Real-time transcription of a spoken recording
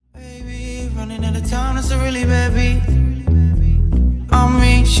Running out of time, that's a really bad beat. On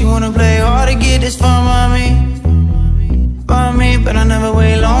me, she wanna play hard to get this far by me, but I never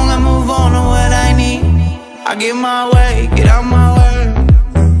wait long, I move on to what I need. I get my way, get out my way.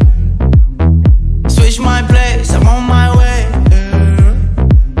 Switch my place, I'm on my way.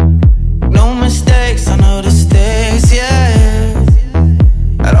 No mistakes, I know the stakes, yeah.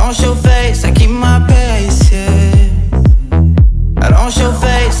 I don't show face, I keep my pace, yeah. I don't show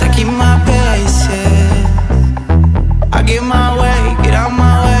face, I keep my pace, yeah. I get my way, get out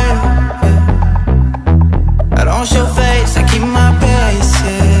my way, yeah. I don't show face, I keep my pace,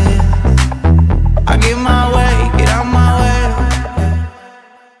 yeah. I get my way, get out my way, yeah.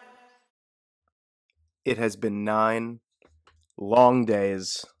 It has been 9 long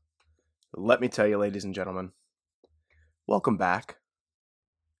days. Let me tell you, ladies and gentlemen, welcome back.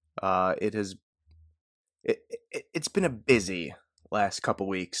 It's been a busy last couple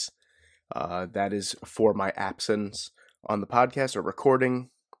weeks. That is for my absence on the podcast, or recording,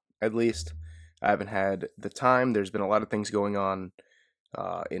 at least. I haven't had the time. There's been a lot of things going on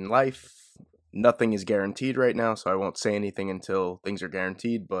in life. Nothing is guaranteed right now, so I won't say anything until things are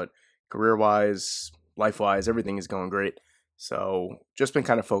guaranteed, but career-wise, life-wise, everything is going great. So just been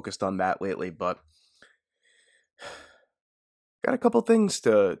kind of focused on that lately, but got a couple things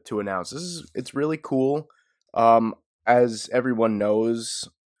to announce. It's really cool. As everyone knows,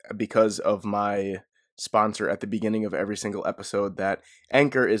 because of my sponsor at the beginning of every single episode, that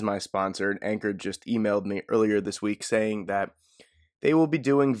Anchor is my sponsor, and Anchor just emailed me earlier this week saying that they will be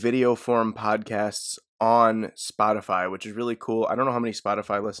doing video form podcasts on Spotify, which is really cool. I don't know how many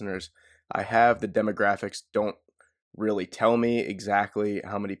Spotify listeners I have. The demographics don't really tell me exactly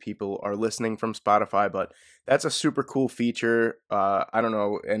how many people are listening from Spotify, but that's a super cool feature. I don't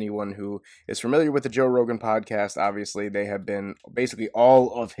know anyone who is familiar with the Joe Rogan podcast. Obviously, they have been, basically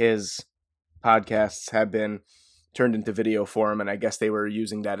all of his podcasts have been turned into video form, and I guess they were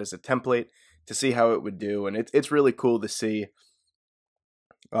using that as a template to see how it would do. And it's really cool to see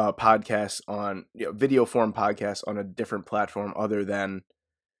podcasts on, video form podcasts on a different platform other than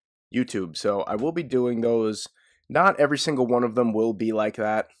YouTube. So I will be doing those. Not every single one of them will be like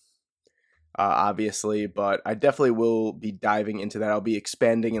that, obviously, but I definitely will be diving into that. I'll be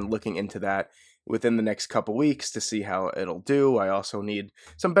expanding and looking into that within the next couple weeks to see how it'll do. I also need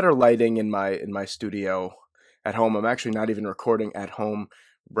some better lighting in my studio at home. I'm actually not even recording at home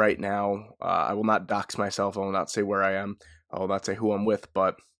right now. I will not dox myself. I will not say where I am. I will not say who I'm with,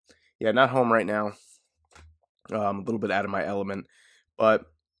 but yeah, not home right now. A little bit out of my element, but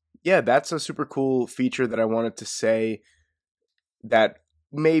yeah, that's a super cool feature that I wanted to say that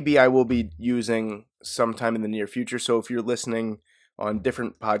maybe I will be using sometime in the near future. So if you're listening on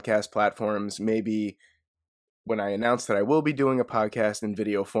different podcast platforms, maybe when I announce that I will be doing a podcast in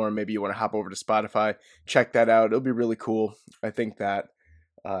video form, maybe you want to hop over to Spotify, check that out. It'll be really cool. I think that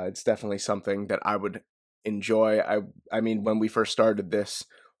it's definitely something that I would enjoy. I mean, when we first started this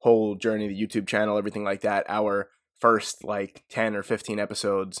whole journey, the YouTube channel, everything like that, our first 10 or 15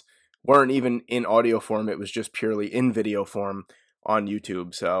 episodes weren't even in audio form. It was just purely in video form on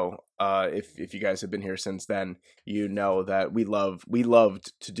YouTube. So if you guys have been here since then, you know that we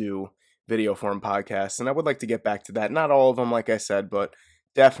loved to do video form podcasts, and I would like to get back to that. Not all of them, like I said, but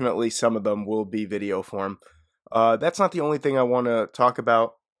definitely some of them will be video form. That's not the only thing I want to talk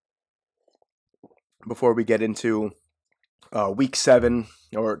about before we get into week 7,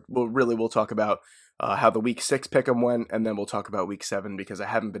 or we'll talk about how the week 6 pick'em went, and then we'll talk about week 7, because I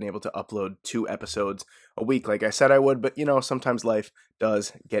haven't been able to upload 2 episodes a week like I said I would, but sometimes life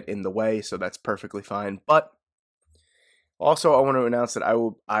does get in the way, so that's perfectly fine. But also, I want to announce that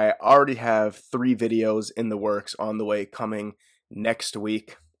I already have 3 videos in the works on the way coming next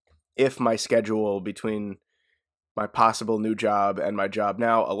week, if my schedule between my possible new job and my job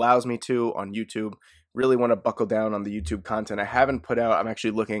now allows me to, on YouTube. Really want to buckle down on the YouTube content. I haven't put out, I'm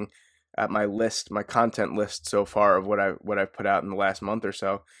actually looking at my content list so far of what I've put out in the last month or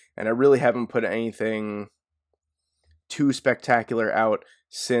so, and I really haven't put anything too spectacular out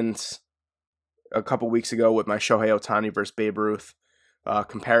since a couple weeks ago with my Shohei Ohtani versus Babe Ruth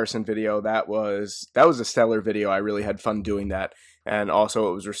comparison video. That was a stellar video. I really had fun doing that, and also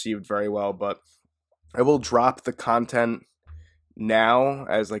it was received very well. But I will drop the content now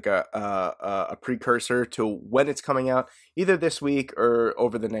as a precursor to when it's coming out, either this week or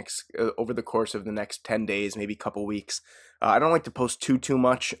over the course of the next 10 days, maybe a couple weeks. I don't like to post too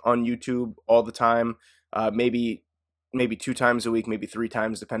much on YouTube all the time. Maybe 2 times a week, maybe 3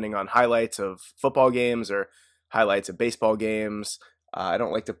 times, depending on highlights of football games or highlights of baseball games. I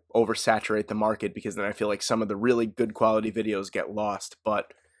don't like to oversaturate the market, because then I feel like some of the really good quality videos get lost.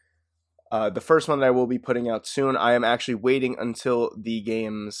 But The first one that I will be putting out soon. I am actually waiting until the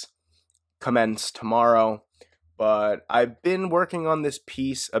games commence tomorrow. But I've been working on this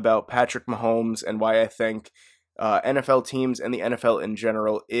piece about Patrick Mahomes and why I think NFL teams and the NFL in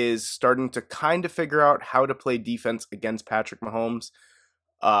general is starting to kind of figure out how to play defense against Patrick Mahomes.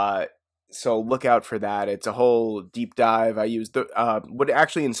 So look out for that. It's a whole deep dive. I used what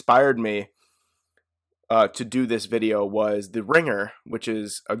actually inspired me to do this video was The Ringer, which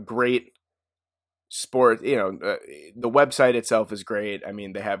is a great sport. The website itself is great. I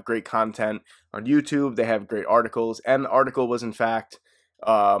mean, they have great content on YouTube. They have great articles, and the article was in fact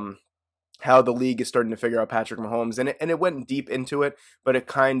how the league is starting to figure out Patrick Mahomes, and it went deep into it, but it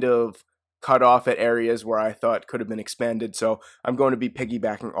kind of cut off at areas where I thought could have been expanded. So I'm going to be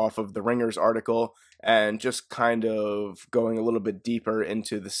piggybacking off of the Ringer's article and just kind of going a little bit deeper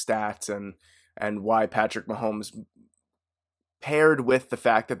into the stats and why Patrick Mahomes, paired with the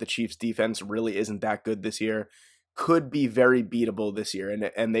fact that the Chiefs defense really isn't that good this year, could be very beatable this year.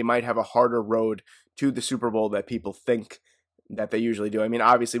 And they might have a harder road to the Super Bowl that people think that they usually do. I mean,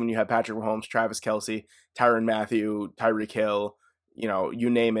 obviously when you have Patrick Mahomes, Travis Kelce, Tyrann Mathieu, Tyreek Hill, you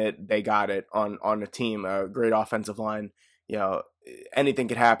name it, they got it on a team, a great offensive line. Anything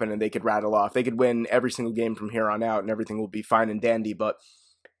could happen and they could rattle off. They could win every single game from here on out and everything will be fine and dandy. But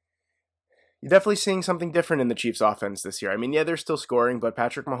you're definitely seeing something different in the Chiefs offense this year. I mean, yeah, they're still scoring, but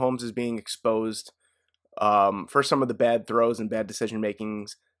Patrick Mahomes is being exposed for some of the bad throws and bad decision making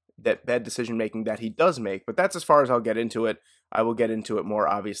that he does make. But that's as far as I'll get into it. I will get into it more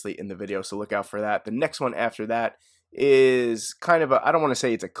obviously in the video, so look out for that. The next one after that is kind of I don't want to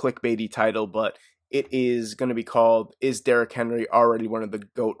say it's a clickbaity title, but it is going to be called, "Is Derrick Henry already one of the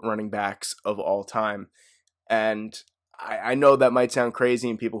GOAT running backs of all time?" And I know that might sound crazy,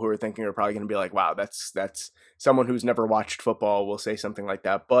 and people who are thinking are probably going to be like, wow, that's someone who's never watched football will say something like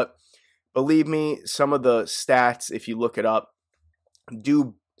that. But believe me, some of the stats, if you look it up,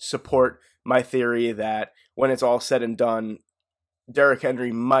 do support my theory that when it's all said and done, Derrick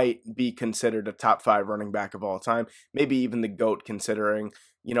Henry might be considered a top 5 running back of all time, maybe even the GOAT, considering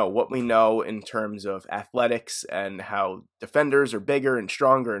what we know in terms of athletics and how defenders are bigger and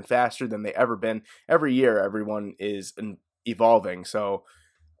stronger and faster than they ever been. Every year, everyone is evolving. So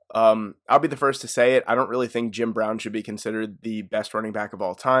I'll be the first to say it. I don't really think Jim Brown should be considered the best running back of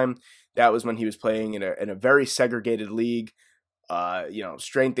all time. That was when he was playing in a very segregated league.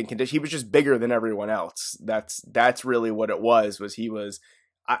 Strength and condition. He was just bigger than everyone else. That's really what it was.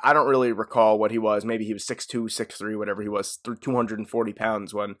 I don't really recall what he was. Maybe he was 6'2", 6'3", whatever he was, 240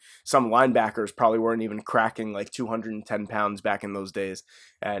 pounds, when some linebackers probably weren't even cracking like 210 pounds back in those days.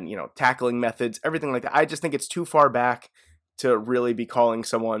 And, tackling methods, everything like that. I just think it's too far back to really be calling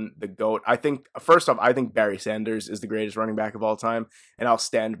someone the GOAT. I think, first off, I think Barry Sanders is the greatest running back of all time, and I'll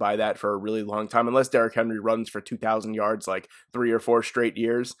stand by that for a really long time, unless Derrick Henry runs for 2,000 yards like 3 or 4 straight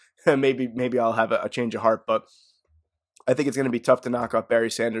years. maybe I'll have a change of heart, but I think it's going to be tough to knock off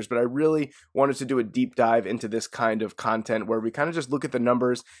Barry Sanders. But I really wanted to do a deep dive into this kind of content where we kind of just look at the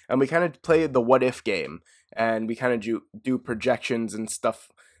numbers and we kind of play the what if game, and we kind of do projections and stuff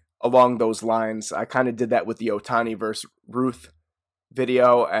along those lines. I kind of did that with the Ohtani versus Ruth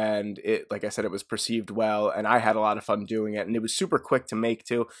video, and it, like I said, it was perceived well, and I had a lot of fun doing it, and it was super quick to make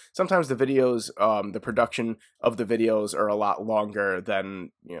too. Sometimes the videos, the production of the videos are a lot longer than,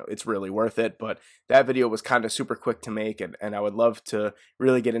 it's really worth it, but that video was kind of super quick to make, and I would love to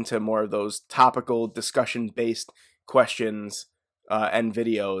really get into more of those topical discussion-based questions and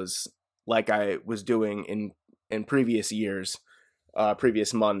videos like I was doing in previous years.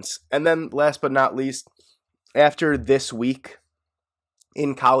 Previous months. And then last but not least, after this week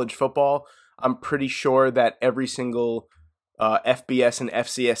in college football, I'm pretty sure that every single FBS and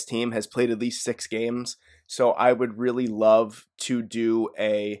FCS team has played at least 6 games. So I would really love to do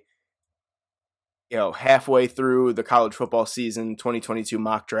a halfway through the college football season 2022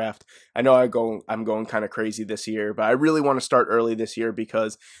 mock draft. I know I'm going kind of crazy this year, but I really want to start early this year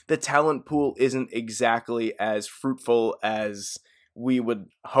because the talent pool isn't exactly as fruitful as we would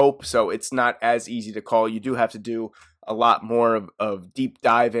hope, so it's not as easy to call. You do have to do a lot more of deep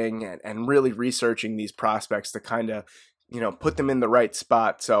diving and really researching these prospects to kind of, put them in the right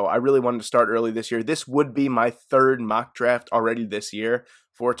spot. So I really wanted to start early this year. This would be my 3rd mock draft already this year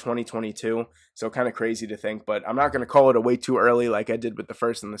for 2022. So kind of crazy to think, but I'm not going to call it a way too early like I did with the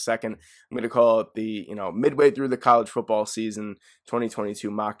 1st and the 2nd. I'm going to call it the, midway through the college football season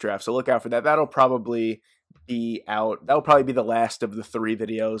 2022 mock draft. So look out for that. That'll probably be out. That'll probably be the last of the 3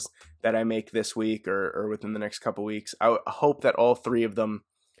 videos that I make this week or within the next couple weeks. I hope that all 3 of them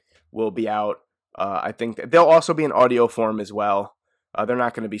will be out. I think they'll also be in audio form as well. They're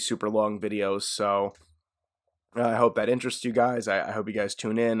not going to be super long videos, so I hope that interests you guys. I hope you guys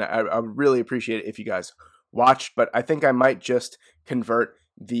tune in. I would really appreciate it if you guys watched, but I think I might just convert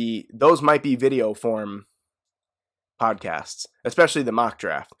those might be video form podcasts, especially the mock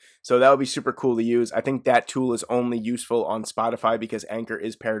draft. So that would be super cool to use. I think that tool is only useful on Spotify because Anchor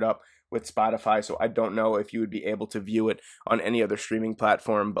is paired up with Spotify. So I don't know if you would be able to view it on any other streaming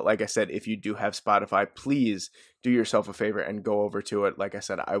platform. But like I said, if you do have Spotify, please do yourself a favor and go over to it. Like I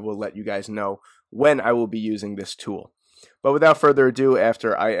said, I will let you guys know when I will be using this tool. But without further ado,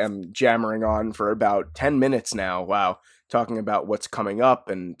 after I am jammering on for about 10 minutes now, wow, talking about what's coming up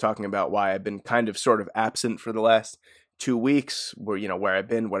and talking about why I've been kind of sort of absent for the last 2 weeks, where I've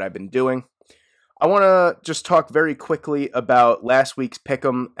been, what I've been doing. I want to just talk very quickly about last week's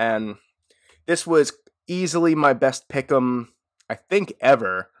pick'em, and this was easily my best pick'em, I think,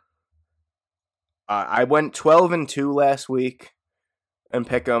 ever. I went 12-2 last week in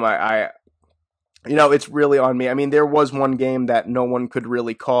pick'em. It's really on me. I mean, there was one game that no one could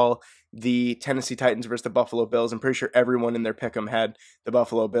really call, the Tennessee Titans versus the Buffalo Bills. I'm pretty sure everyone in their pick'em had the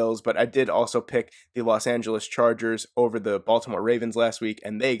Buffalo Bills, but I did also pick the Los Angeles Chargers over the Baltimore Ravens last week,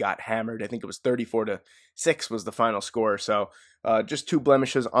 and they got hammered. I think it was 34-6 was the final score. So just 2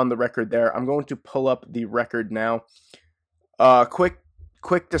 blemishes on the record there. I'm going to pull up the record now. Quick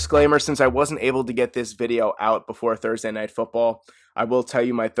disclaimer, since I wasn't able to get this video out before Thursday Night Football, I will tell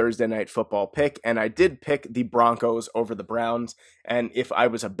you my Thursday Night Football pick, and I did pick the Broncos over the Browns, and if I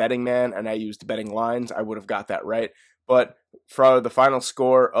was a betting man and I used betting lines, I would have got that right. But for the final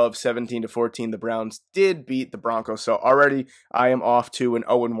score of 17-14, the Browns did beat the Broncos, so already I am off to an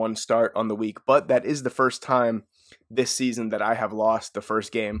 0-1 start on the week, but that is the first time this season that I have lost the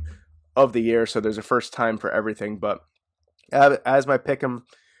first game of the year, so there's a first time for everything. But as my pick'em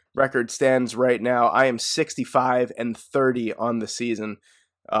record stands right now, I am 65-30 on the season.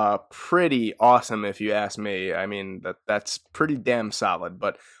 Pretty awesome if you ask me. I mean, that's pretty damn solid,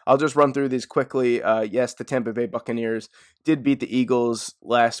 but I'll just run through these quickly. Yes, the Tampa Bay Buccaneers did beat the Eagles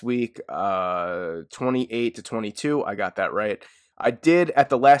last week, 28-22. I got that right. I did at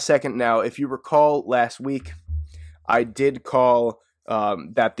the last second. Now, if you recall last week, I did call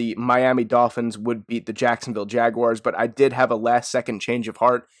that the Miami Dolphins would beat the Jacksonville Jaguars, but I did have a last-second change of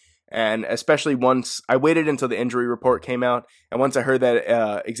heart, and especially once I waited until the injury report came out, and once I heard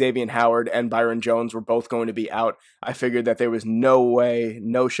that Xavier Howard and Byron Jones were both going to be out, I figured that there was no way,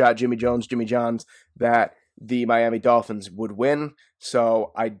 no shot, Jimmy Johns, that the Miami Dolphins would win,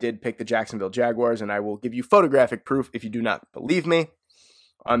 so I did pick the Jacksonville Jaguars, and I will give you photographic proof if you do not believe me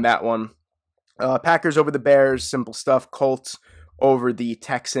on that one. Packers over the Bears, simple stuff. Colts over the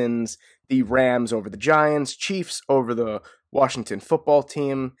Texans, the Rams over the Giants, Chiefs over the Washington football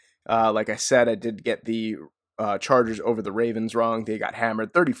team. Like I said, I did get the Chargers over the Ravens wrong. They got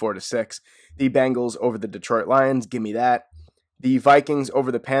hammered 34-6. The Bengals over the Detroit Lions. Give me that. The Vikings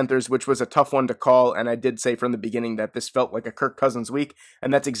over the Panthers, which was a tough one to call, and I did say from the beginning that this felt like a Kirk Cousins week,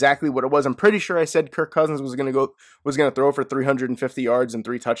 and that's exactly what it was. I'm pretty sure I said Kirk Cousins was going to throw for 350 yards and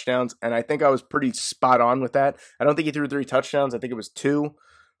 3 touchdowns, and I think I was pretty spot on with that. I don't think he threw 3 touchdowns. I think it was 2,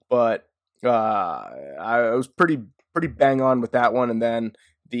 but I was pretty bang on with that one. And then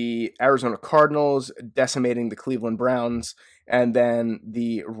the Arizona Cardinals decimating the Cleveland Browns, and then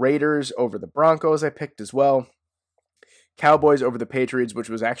the Raiders over the Broncos I picked as well. Cowboys over the Patriots, which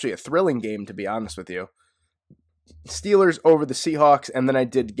was actually a thrilling game, to be honest with you. Steelers over the Seahawks, and then I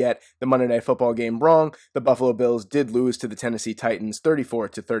did get the Monday Night Football game wrong. The Buffalo Bills did lose to the Tennessee Titans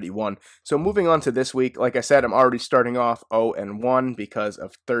 34-31. So moving on to this week, like I said, I'm already starting off 0-1 because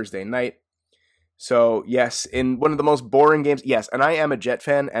of Thursday night. So yes, in one of the most boring games, yes, and I am a Jet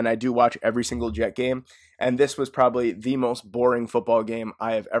fan, and I do watch every single Jet game, and this was probably the most boring football game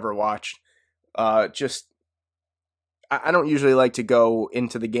I have ever watched. I don't usually like to go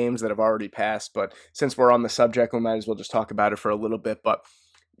into the games that have already passed, but since we're on the subject, we might as well just talk about it for a little bit. But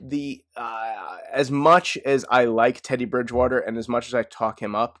as much as I like Teddy Bridgewater and as much as I talk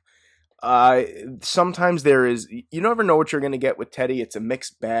him up, sometimes you never know what you're going to get with Teddy. It's a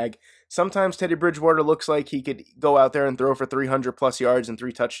mixed bag. Sometimes Teddy Bridgewater looks like he could go out there and throw for 300 plus yards and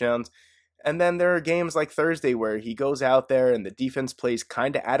 3 touchdowns. And then there are games like Thursday where he goes out there and the defense plays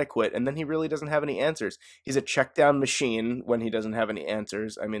kind of adequate, and then he really doesn't have any answers. He's a check down machine when he doesn't have any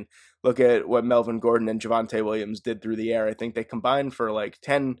answers. I mean, look at what Melvin Gordon and Javonte Williams did through the air. I think they combined for like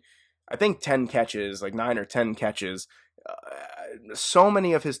 10 catches, like 9 or 10 catches. So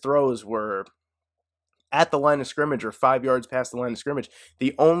many of his throws were at the line of scrimmage or 5 yards past the line of scrimmage.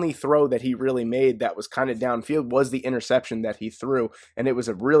 The only throw that he really made that was kind of downfield was the interception that he threw, and it was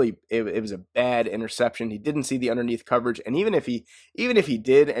a really it was a bad interception. He didn't see the underneath coverage, and even if he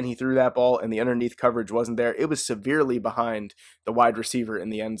did and he threw that ball and the underneath coverage wasn't there, it was severely behind the wide receiver in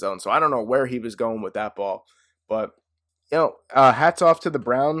the end zone. So I don't know where he was going with that ball, but hats off to the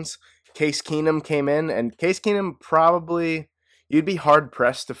Browns. Case Keenum came in, and Case Keenum probably, you'd be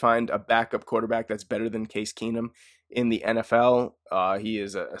hard-pressed to find a backup quarterback that's better than Case Keenum in the NFL. He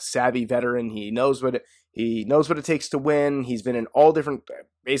is a savvy veteran. He knows what it takes to win. He's been in all different,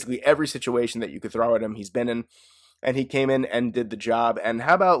 basically every situation that you could throw at him, he's been in, and he came in and did the job. And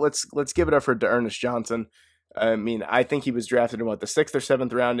how about let's give it up for D'Ernest Johnson. I mean, I think he was drafted in the 6th or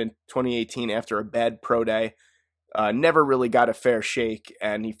 7th round in 2018 after a bad pro day. Never really got a fair shake,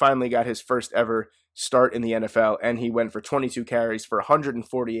 and he finally got his first ever start in the NFL, and he went for 22 carries for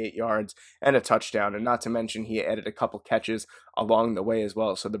 148 yards and a touchdown, and not to mention he added a couple catches along the way as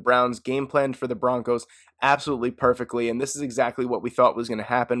well. So the Browns game planned for the Broncos absolutely perfectly, and this is exactly what we thought was going to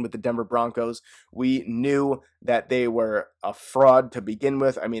happen with the Denver Broncos. We knew that they were a fraud to begin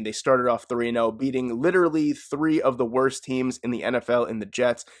with. I mean, they started off 3-0, beating literally 3 of the worst teams in the NFL in the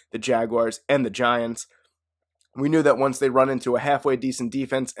Jets, the Jaguars, and the Giants. We knew that once they run into a halfway decent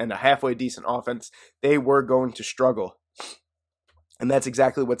defense and a halfway decent offense, they were going to struggle. And that's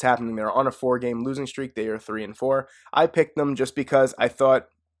exactly what's happening. They're on a 4-game losing streak. They are 3-4. I picked them just because I thought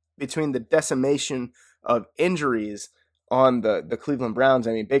between the decimation of injuries on the Cleveland Browns,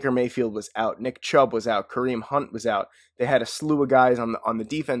 I mean, Baker Mayfield was out, Nick Chubb was out, Kareem Hunt was out. They had a slew of guys on the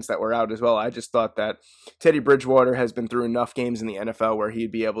defense that were out as well. I just thought that Teddy Bridgewater has been through enough games in the NFL where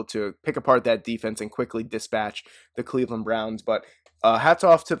he'd be able to pick apart that defense and quickly dispatch the Cleveland Browns. But hats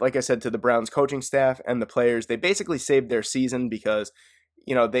off to, like I said, to the Browns coaching staff and the players. They basically saved their season because,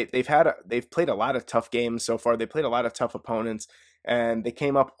 you know, they've played a lot of tough games so far. They played a lot of tough opponents, and they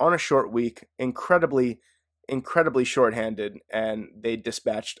came up on a short week, incredibly shorthanded, and they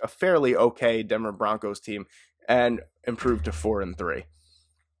dispatched a fairly okay Denver Broncos team and improved to 4-3.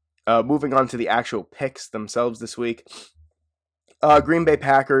 Moving on to the actual picks themselves this week. Green Bay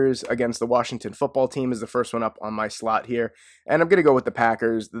Packers against the Washington Football Team is the first one up on my slot here, and I'm going to go with the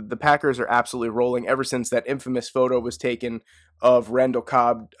Packers. The Packers are absolutely rolling ever since that infamous photo was taken of Randall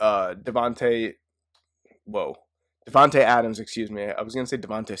Cobb, Devontae Adams, excuse me. I was going to say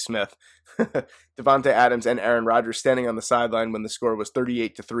Devontae Smith. Devontae Adams and Aaron Rodgers standing on the sideline when the score was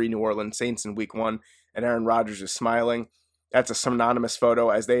 38-3 New Orleans Saints in week 1, and Aaron Rodgers is smiling. That's a synonymous photo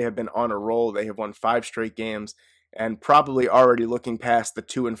as they have been on a roll. They have won 5 straight games and probably already looking past the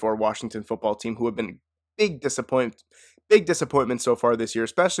 2-4 Washington Football Team, who have been big disappointment so far this year,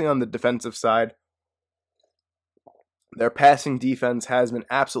 especially on the defensive side. Their passing defense has been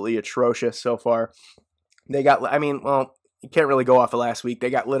absolutely atrocious so far. They got, you can't really go off of last week. They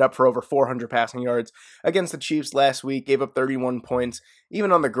got lit up for over 400 passing yards against the Chiefs last week, gave up 31 points.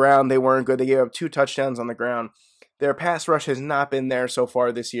 Even on the ground, they weren't good. They gave up 2 touchdowns on the ground. Their pass rush has not been there so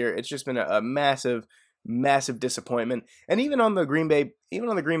far this year. It's just been a massive disappointment. And even on the Green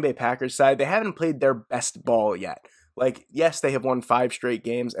Bay Packers side, they haven't played their best ball yet. Like, yes, they have won 5 straight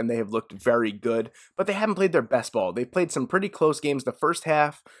games and they have looked very good, but they haven't played their best ball. They played some pretty close games. The first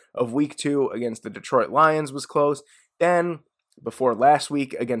half of week 2 against the Detroit Lions was close. Then, before last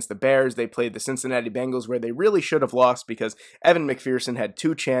week against the Bears, they played the Cincinnati Bengals, where they really should have lost because Evan McPherson had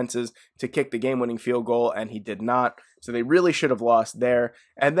 2 chances to kick the game-winning field goal, and he did not. So they really should have lost there.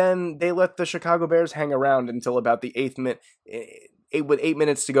 And then they let the Chicago Bears hang around until about the 8th minute, with 8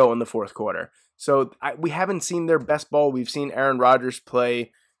 minutes to go in the fourth quarter. So we haven't seen their best ball. We've seen Aaron Rodgers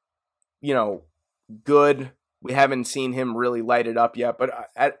play, good. We haven't seen him really light it up yet. But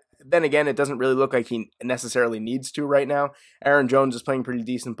then again, it doesn't really look like he necessarily needs to right now. Aaron Jones is playing pretty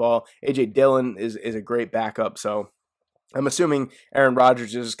decent ball. A.J. Dillon is a great backup. So I'm assuming Aaron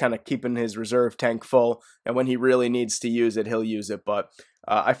Rodgers is just kind of keeping his reserve tank full, and when he really needs to use it, he'll use it. But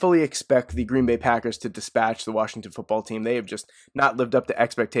I fully expect the Green Bay Packers to dispatch the Washington Football Team. They have just not lived up to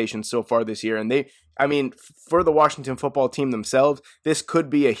expectations so far this year. And for the Washington Football Team themselves, this could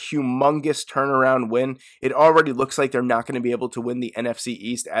be a humongous turnaround win. It already looks like they're not going to be able to win the NFC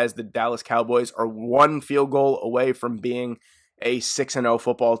East, as the Dallas Cowboys are 1 field goal away from being a 6-0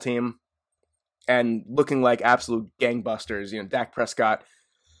 football team and looking like absolute gangbusters. Dak Prescott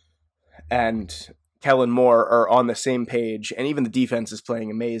and Kellen Moore are on the same page, and even the defense is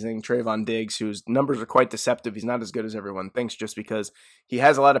playing amazing. Trayvon Diggs, whose numbers are quite deceptive, he's not as good as everyone thinks just because he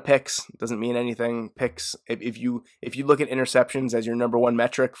has a lot of picks. Doesn't mean anything. Picks, if you look at interceptions as your number 1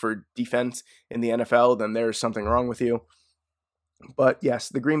 metric for defense in the NFL, then there's something wrong with you. But yes,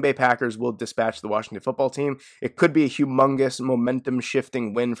 the Green Bay Packers will dispatch the Washington football team. It could be a humongous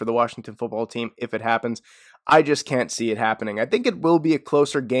momentum-shifting win for the Washington football team if it happens. I just can't see it happening. I think it will be a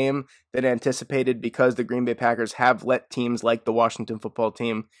closer game than anticipated because the Green Bay Packers have let teams like the Washington football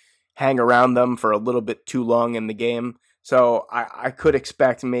team hang around them for a little bit too long in the game. So I could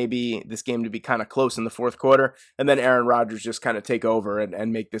expect maybe this game to be kind of close in the fourth quarter, and then Aaron Rodgers just kind of take over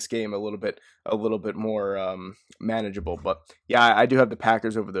and make this game a little bit more manageable. But yeah, I do have the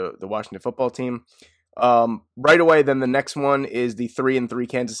Packers over the Washington football team. Right away, then the next one is the 3-3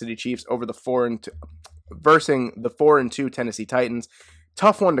 Kansas City Chiefs over the 4-2 versus the 4-2 Tennessee Titans.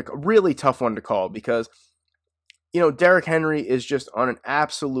 Really tough one to call because Derrick Henry is just on an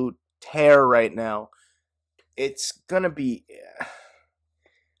absolute tear right now. It's gonna be,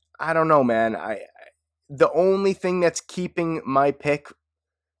 I don't know, man. The only thing that's keeping my pick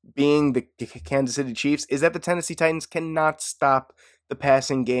being the Kansas City Chiefs is that the Tennessee Titans cannot stop the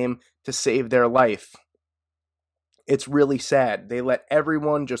passing game to save their life. It's really sad. They let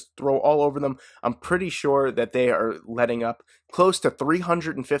everyone just throw all over them. I'm pretty sure that they are letting up close to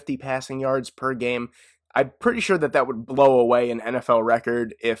 350 passing yards per game. I'm pretty sure that would blow away an NFL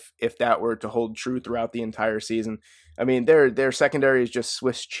record if that were to hold true throughout the entire season. I mean, their secondary is just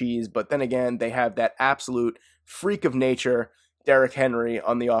Swiss cheese, but then again, they have that absolute freak of nature, Derrick Henry,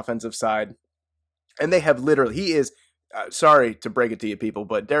 on the offensive side. And they have he is, sorry to break it to you people,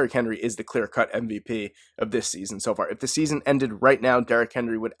 but Derrick Henry is the clear-cut MVP of this season so far. If the season ended right now, Derrick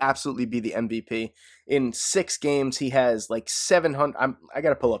Henry would absolutely be the MVP. In 6 games, he has like 700. I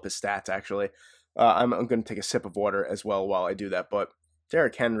got to pull up his stats, actually. I'm going to take a sip of water as well while I do that, but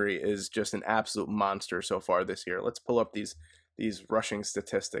Derrick Henry is just an absolute monster so far this year. Let's pull up these rushing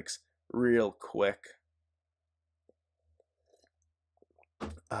statistics real quick.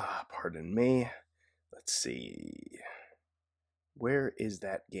 Pardon me. Let's see. Where is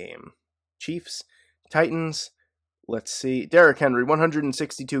that game? Chiefs, Titans. Let's see. Derrick Henry,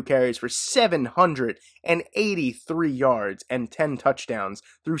 162 carries for 783 yards and 10 touchdowns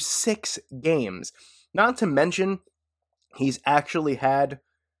through 6 games. Not to mention, he's actually had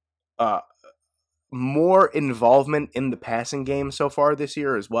more involvement in the passing game so far this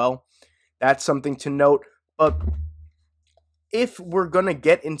year as well. That's something to note. But if we're going to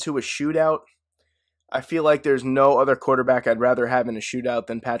get into a shootout, I feel like there's no other quarterback I'd rather have in a shootout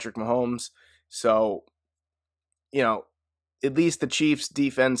than Patrick Mahomes. So, at least the Chiefs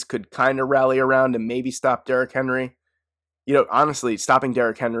defense could kind of rally around and maybe stop Derrick Henry. Honestly, stopping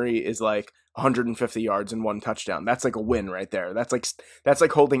Derrick Henry is like 150 yards and 1 touchdown. That's like a win right there. That's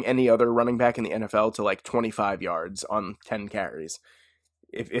like holding any other running back in the NFL to like 25 yards on 10 carries.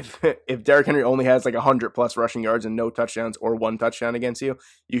 If Derrick Henry only has like 100 plus rushing yards and no touchdowns or 1 touchdown against you,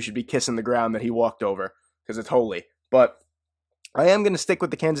 you should be kissing the ground that he walked over because it's holy. But I am going to stick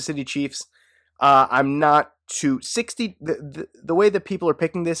with the Kansas City Chiefs. I'm not too 60. The way that people are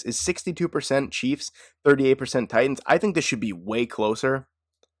picking this is 62% Chiefs, 38% Titans. I think this should be way closer.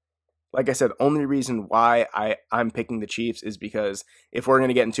 Like I said, the only reason why I'm picking the Chiefs is because if we're going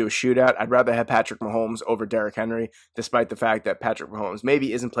to get into a shootout, I'd rather have Patrick Mahomes over Derrick Henry, despite the fact that Patrick Mahomes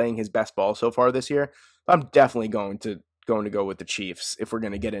maybe isn't playing his best ball so far this year. I'm definitely going to go with the Chiefs if we're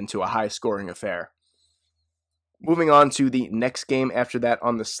going to get into a high-scoring affair. Moving on to the next game after that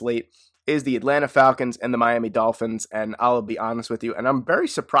on the slate is the Atlanta Falcons and the Miami Dolphins, and I'll be honest with you, and I'm very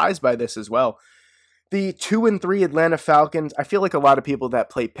surprised by this as well. The 2-3 Atlanta Falcons, I feel like a lot of people that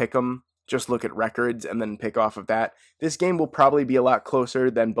play Pick'em just look at records and then pick off of that. This game will probably be a lot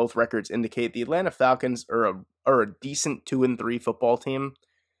closer than both records indicate. The Atlanta Falcons are a decent 2-3 football team,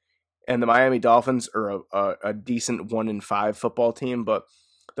 and the Miami Dolphins are a decent 1-5 football team, but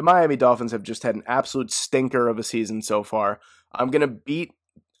the Miami Dolphins have just had an absolute stinker of a season so far. I'm gonna beat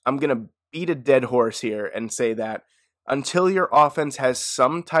a dead horse here and say that until your offense has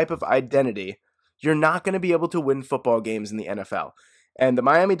some type of identity, you're not going to be able to win football games in the NFL. And the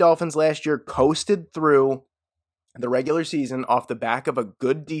Miami Dolphins last year coasted through the regular season off the back of a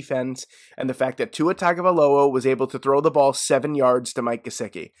good defense and the fact that Tua Tagovailoa was able to throw the ball 7 yards to Mike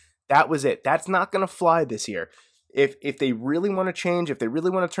Gesicki. That was it. That's not going to fly this year. If they really want to change, if they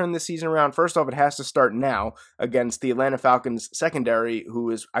really want to turn this season around, first off, it has to start now against the Atlanta Falcons secondary, who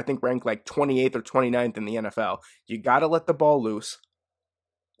is, I think, ranked like 28th or 29th in the NFL. You got to let the ball loose.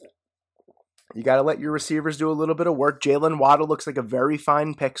 You got to let your receivers do a little bit of work. Jalen Waddle looks like a very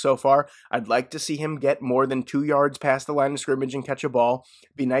fine pick so far. I'd like to see him get more than 2 yards past the line of scrimmage and catch a ball.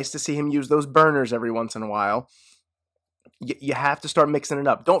 It'd be nice to see him use those burners every once in a while. You have to start mixing it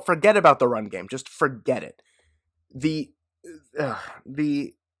up. Don't forget about the run game. Just forget it. The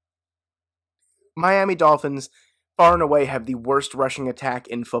Miami Dolphins, far and away have the worst rushing attack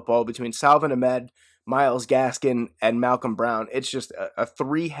in football between Salvon Ahmed, Myles Gaskin, and Malcolm Brown. It's just a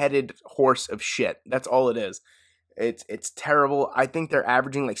three-headed horse of shit. That's all it is. It's terrible. I think they're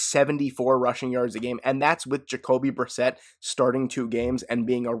averaging like 74 rushing yards a game, and that's with Jacoby Brissett starting 2 games and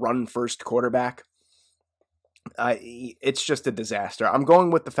being a run-first quarterback. It's just a disaster. I'm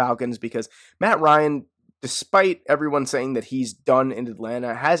going with the Falcons because Matt Ryan, despite everyone saying that he's done in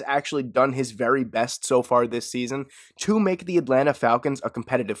Atlanta, has actually done his very best so far this season to make the Atlanta Falcons a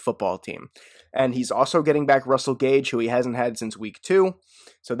competitive football team. And he's also getting back Russell Gage, who he hasn't had since week 2.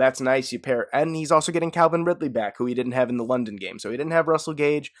 So that's nice. And he's also getting Calvin Ridley back, who he didn't have in the London game. So he didn't have Russell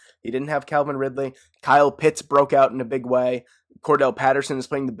Gage. He didn't have Calvin Ridley. Kyle Pitts broke out in a big way. Cordell Patterson is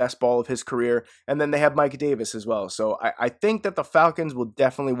playing the best ball of his career. And then they have Mike Davis as well. So I think that the Falcons will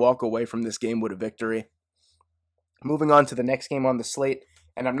definitely walk away from this game with a victory. Moving on to the next game on the slate.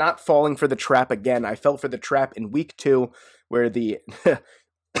 And I'm not falling for the trap again. I fell for the trap in week 2 where the...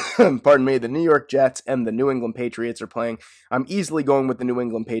 the New York Jets and the New England Patriots are playing. I'm easily going with the New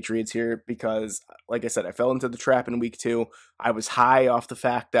England Patriots here because, like I said, I fell into the trap in week 2. I was high off the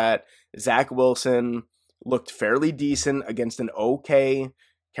fact that Zach Wilson looked fairly decent against an okay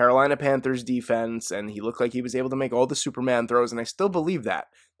Carolina Panthers defense, and he looked like he was able to make all the Superman throws, and I still believe that.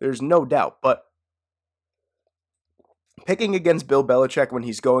 There's no doubt, but picking against Bill Belichick when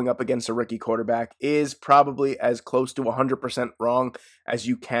he's going up against a rookie quarterback is probably as close to 100% wrong as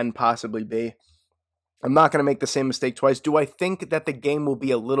you can possibly be. I'm not going to make the same mistake twice. Do I think that the game will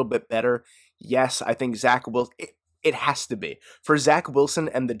be a little bit better? Yes, I think Zach Wilson, it has to be. For Zach Wilson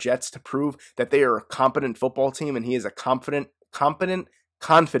and the Jets to prove that they are a competent football team and he is a confident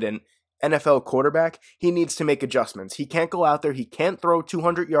NFL quarterback, he needs to make adjustments. He can't go out there, he can't throw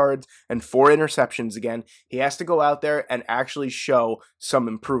 200 yards and 4 interceptions again. He has to go out there and actually show some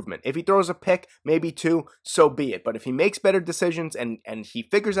improvement. If he throws a pick, maybe 2, so be it. But if he makes better decisions and he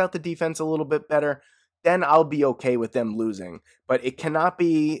figures out the defense a little bit better, then I'll be okay with them losing. But it cannot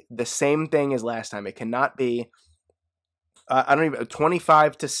be the same thing as last time. It cannot be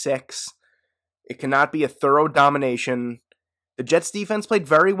 25-6. It cannot be a thorough domination. The Jets defense played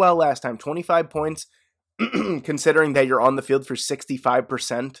very well last time, 25 points, considering that you're on the field for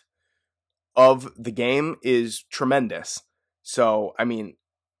 65% of the game is tremendous. So, I mean,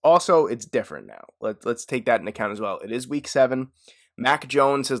 also it's different now. Let's take that into account as well. It is week 7. Mac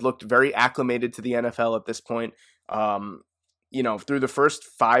Jones has looked very acclimated to the NFL at this point. Through the first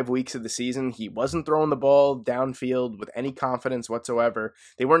 5 weeks of the season, he wasn't throwing the ball downfield with any confidence whatsoever.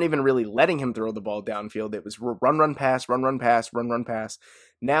 They weren't even really letting him throw the ball downfield. It was run, pass, run, pass, run, pass.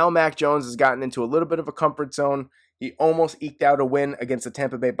 Now Mac Jones has gotten into a little bit of a comfort zone. He almost eked out a win against the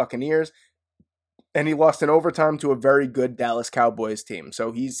Tampa Bay Buccaneers, and he lost in overtime to a very good Dallas Cowboys team.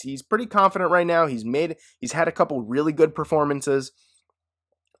 So he's pretty confident right now. He's had a couple really good performances.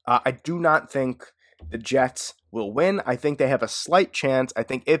 I do not think the Jets will win. I think they have a slight chance. I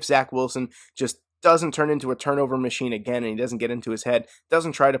think if Zach Wilson just doesn't turn into a turnover machine again and he doesn't get into his head,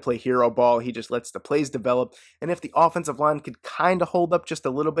 doesn't try to play hero ball, he just lets the plays develop, and if the offensive line could kind of hold up just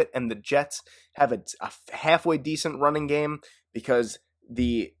a little bit and the Jets have a halfway decent running game, because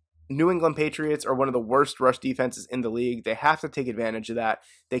the New England Patriots are one of the worst rush defenses in the league. They have to take advantage of that.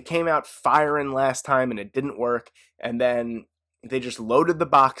 They came out firing last time and it didn't work, and then they just loaded the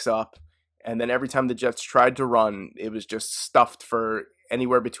box up. And then every time the Jets tried to run, it was just stuffed for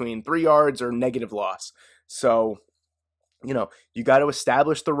anywhere between 3 yards or negative loss. So, you got to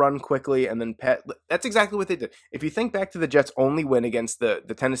establish the run quickly, and then that's exactly what they did. If you think back to the Jets' only win against the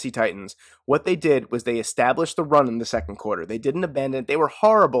Tennessee Titans, what they did was they established the run in the second quarter. They didn't abandon it. They were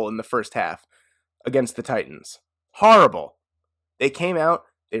horrible in the first half against the Titans. Horrible. They came out,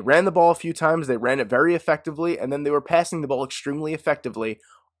 they ran the ball a few times, they ran it very effectively, and then they were passing the ball extremely effectively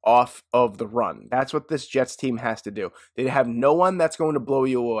off of the run. That's what this Jets team has to do. They have no one that's going to blow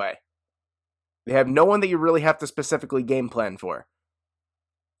you away. They have no one that you really have to specifically game plan for.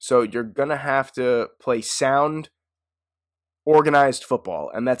 So you're going to have to play sound, organized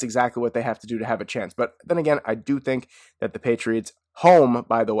football, and that's exactly what they have to do to have a chance. But then again, I do think that the Patriots, home,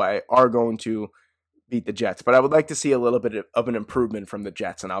 by the way, are going to beat the Jets. But I would like to see a little bit of an improvement from the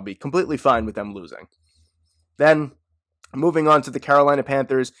Jets, and I'll be completely fine with them losing. Then, moving on to the Carolina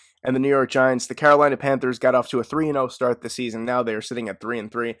Panthers and the New York Giants. The Carolina Panthers got off to a 3-0 start this season. Now they are sitting at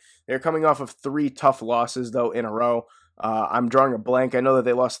 3-3. They're coming off of 3 tough losses, though, in a row. I'm drawing a blank. I know that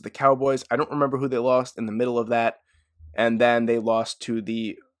they lost to the Cowboys. I don't remember who they lost in the middle of that. And then they lost to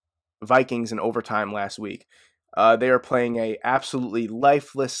the Vikings in overtime last week. They are playing a absolutely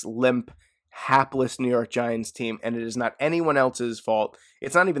lifeless, limp, hapless New York Giants team, and it is not anyone else's fault.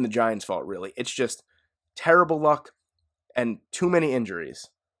 It's not even the Giants' fault, really. It's just terrible luck and too many injuries.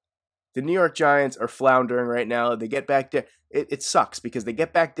 The New York Giants are floundering right now. They get back there. It sucks because they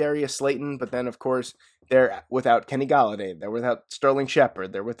get back Darius Slayton, but then, of course, they're without Kenny Golladay. They're without Sterling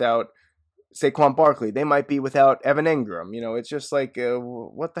Shepard. They're without Saquon Barkley. They might be without Evan Ingram. It's just like,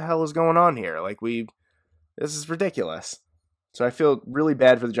 what the hell is going on here? This is ridiculous. So I feel really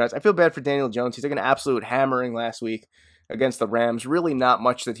bad for the Giants. I feel bad for Daniel Jones. He took an absolute hammering last week against the Rams. Really not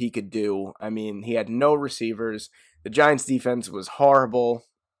much that he could do. I mean, he had no receivers. The Giants' defense was horrible.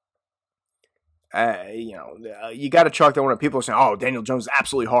 You got to chalk that one up. People are saying, oh, Daniel Jones is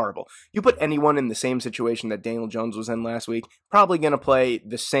absolutely horrible. You put anyone in the same situation that Daniel Jones was in last week, probably going to play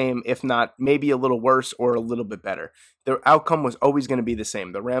the same, if not maybe a little worse or a little bit better. The outcome was always going to be the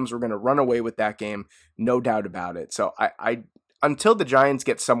same. The Rams were going to run away with that game, no doubt about it. So I until the Giants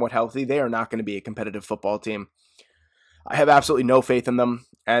get somewhat healthy, they are not going to be a competitive football team. I have absolutely no faith in them,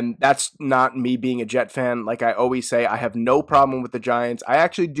 and that's not me being a Jet fan. Like I always say, I have no problem with the Giants. I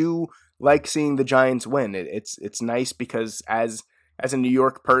actually do like seeing the Giants win. It's nice because as a New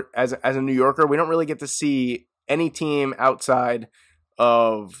Yorker, we don't really get to see any team outside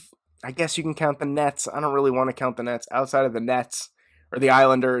of, I guess you can count the Nets. I don't really want to count the Nets outside of the Nets or the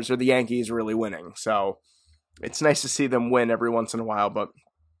Islanders or the Yankees really winning. So it's nice to see them win every once in a while, but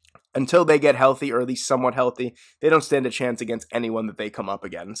until they get healthy, or at least somewhat healthy, they don't stand a chance against anyone that they come up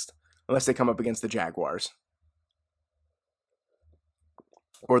against, unless they come up against the Jaguars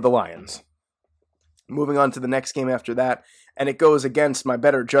or the Lions. Moving on to the next game after that, and it goes against my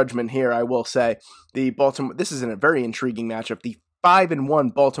better judgment here, I will say. This is a very intriguing matchup. The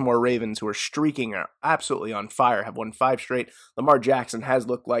 5-1 Baltimore Ravens, who are streaking, are absolutely on fire, have won 5 straight. Lamar Jackson has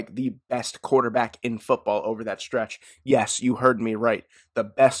looked like the best quarterback in football over that stretch. Yes, you heard me right. The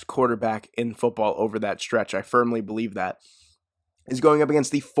best quarterback in football over that stretch. I firmly believe that. Is going up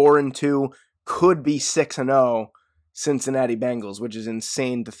against the 4-2, could be 6-0 Cincinnati Bengals, which is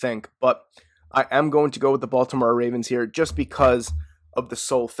insane to think. But I am going to go with the Baltimore Ravens here just because of the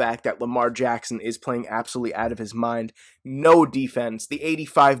sole fact that Lamar Jackson is playing absolutely out of his mind. No defense. The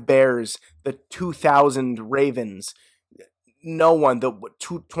 85 Bears, the 2000 Ravens, no one, the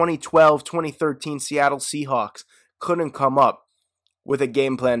 2012, 2013 Seattle Seahawks couldn't come up with a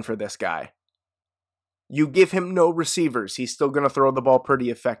game plan for this guy. You give him no receivers, he's still going to throw the ball pretty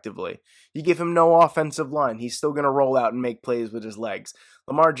effectively. You give him no offensive line, he's still going to roll out and make plays with his legs.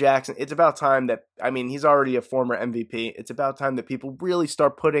 Lamar Jackson, it's about time that, he's already a former MVP. It's about time that people really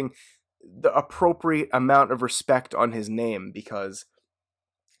start putting the appropriate amount of respect on his name, because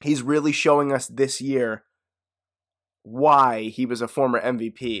he's really showing us this year why he was a former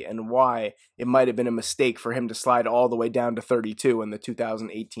MVP and why it might have been a mistake for him to slide all the way down to 32 in the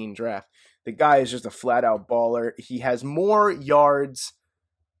 2018 draft. The guy is just a flat-out baller. He has more yards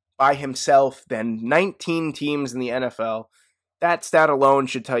by himself than 19 teams in the NFL. That stat alone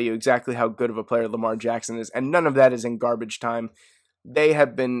should tell you exactly how good of a player Lamar Jackson is, and none of that is in garbage time. They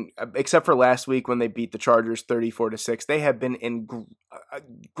have been, except for last week when they beat the Chargers 34-6, they have been in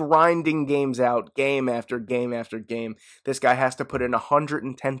grinding games out, game after game after game. This guy has to put in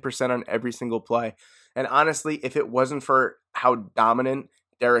 110% on every single play. And honestly, if it wasn't for how dominant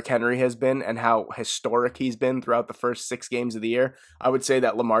Derrick Henry has been and how historic he's been throughout the first 6 games of the year, I would say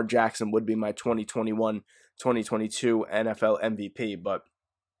that Lamar Jackson would be my 2021-2022 NFL MVP, but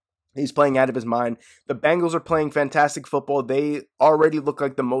he's playing out of his mind. The Bengals are playing fantastic football. They already look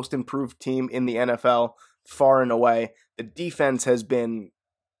like the most improved team in the NFL, far and away. The defense has been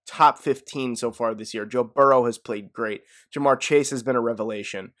top 15 so far this year. Joe Burrow has played great. Jamar Chase has been a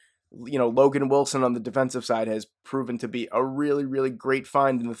revelation. Logan Wilson on the defensive side has proven to be a really, really great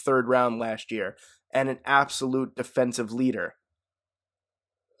find in the 3rd round last year and an absolute defensive leader.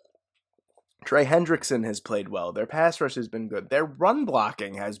 Trey Hendrickson has played well. Their pass rush has been good. Their run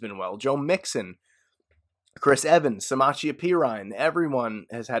blocking has been well. Joe Mixon, Chris Evans, Samaje Perine, everyone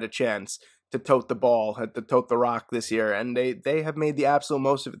has had a chance to tote the ball, to tote the rock this year, and they have made the absolute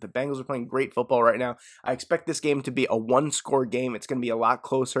most of it. The Bengals are playing great football right now. I expect this game to be a 1-score game. It's going to be a lot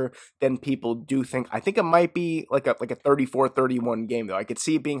closer than people do think. I think it might be like a 34-31 game, though. I could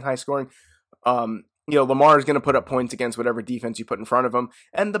see it being high scoring. Lamar is going to put up points against whatever defense you put in front of him.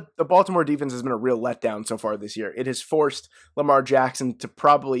 And the Baltimore defense has been a real letdown so far this year. It has forced Lamar Jackson to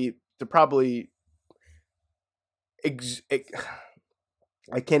probably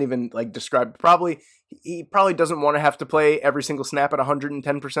I can't even describe. He probably doesn't want to have to play every single snap at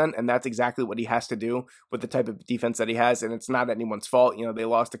 110%, and that's exactly what he has to do with the type of defense that he has. And it's not anyone's fault. They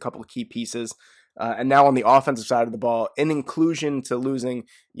lost a couple of key pieces And now on the offensive side of the ball, in inclusion to losing,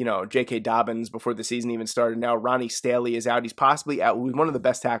 J.K. Dobbins before the season even started. Now Ronnie Stanley is out. He's possibly out. He's one of the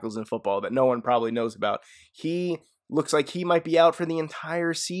best tackles in football that no one probably knows about. He looks like he might be out for the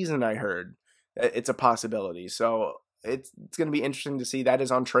entire season, I heard. It's a possibility. So it's going to be interesting to see. That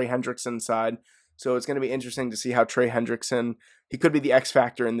is on Trey Hendrickson's side. So it's going to be interesting to see how Trey Hendrickson, he could be the X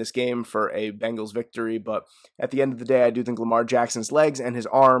factor in this game for a Bengals victory. But at the end of the day, I do think Lamar Jackson's legs and his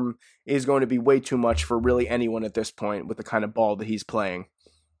arm is going to be way too much for really anyone at this point with the kind of ball that he's playing.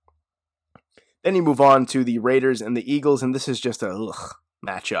 Then you move on to the Raiders and the Eagles, and this is just a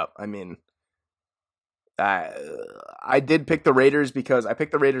matchup. I mean, I did pick the Raiders because I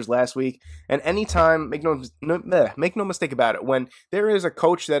picked the Raiders last week, and anytime, make no mistake about it, when there is a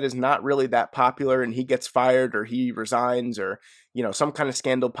coach that is not really that popular and he gets fired or he resigns or, some kind of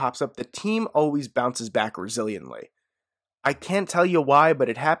scandal pops up, the team always bounces back resiliently. I can't tell you why, but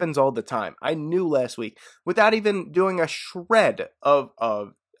it happens all the time. I knew last week, without even doing a shred of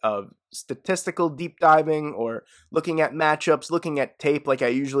statistical deep diving or looking at matchups, looking at tape like I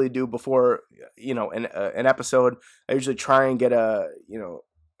usually do before, an episode. I usually try and get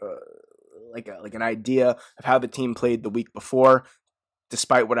like an idea of how the team played the week before,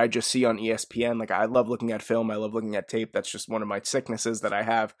 despite what I just see on ESPN. Like, I love looking at film. I love looking at tape. That's just one of my sicknesses that I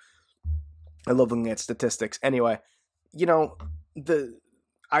have. I love looking at statistics. Anyway,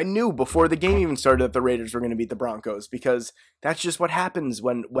 I knew before the game even started that the Raiders were going to beat the Broncos, because that's just what happens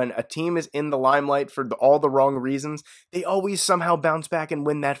when a team is in the limelight for all the wrong reasons. They always somehow bounce back and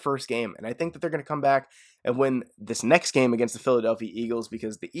win that first game. And I think that they're going to come back and win this next game against the Philadelphia Eagles,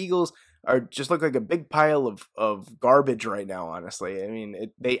 because the Eagles just look like a big pile of garbage right now, honestly. I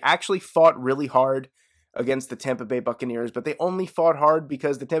mean, they actually fought really hard against the Tampa Bay Buccaneers, but they only fought hard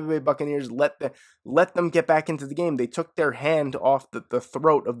because the Tampa Bay Buccaneers let them get back into the game. They took their hand off the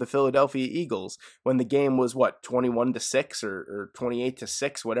throat of the Philadelphia Eagles when the game was 21-6 or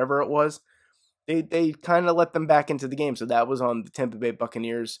 28-6, whatever it was. They kind of let them back into the game. So that was on the Tampa Bay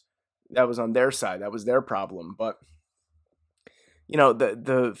Buccaneers. That was on their side. That was their problem. But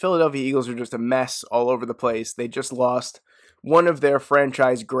the Philadelphia Eagles are just a mess all over the place. They just lost one of their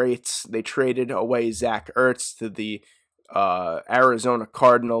franchise greats. They traded away Zach Ertz to the Arizona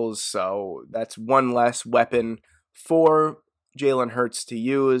Cardinals, so that's one less weapon for Jalen Hurts to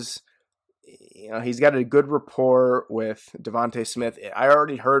use. He's got a good rapport with Devontae Smith. I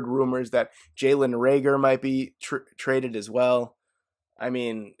already heard rumors that Jalen Reagor might be traded as well. I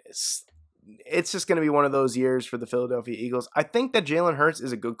mean, it's just going to be one of those years for the Philadelphia Eagles. I think that Jalen Hurts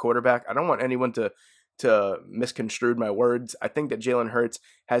is a good quarterback. I don't want anyone to misconstrued my words. I think that Jalen Hurts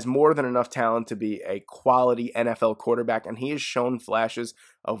has more than enough talent to be a quality NFL quarterback, and he has shown flashes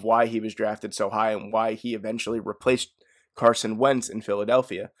of why he was drafted so high and why he eventually replaced Carson Wentz in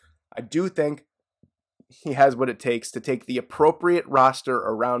Philadelphia. I do think he has what it takes to take the appropriate roster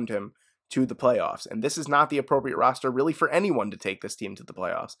around him to the playoffs, and this is not the appropriate roster really for anyone to take this team to the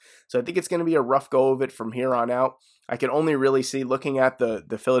playoffs. So I think it's going to be a rough go of it from here on out. I can only really see, looking at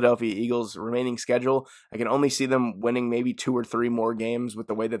the Philadelphia Eagles' remaining schedule, I can only see them winning maybe 2 or 3 more games with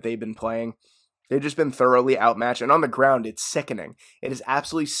the way that they've been playing. They've just been thoroughly outmatched, and on the ground, it's sickening. It is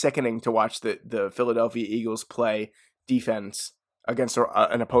absolutely sickening to watch the Philadelphia Eagles play defense against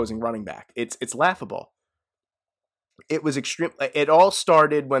an opposing running back. It's laughable. It was extreme. It all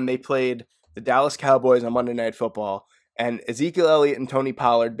started when they played the Dallas Cowboys on Monday Night Football, and Ezekiel Elliott and Tony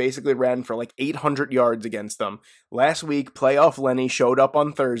Pollard basically ran for 800 yards against them. Last week, playoff Lenny showed up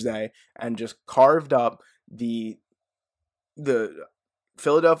on Thursday and just carved up the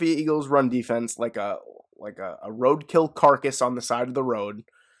Philadelphia Eagles run defense like a roadkill carcass on the side of the road.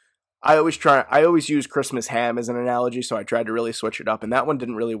 I always use Christmas ham as an analogy, so I tried to really switch it up, and that one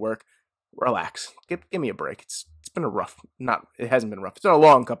didn't really work. Relax. Give me a break. It's been it hasn't been rough. It's been a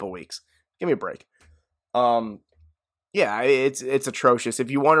long couple of weeks. Give me a break. Yeah, it's atrocious.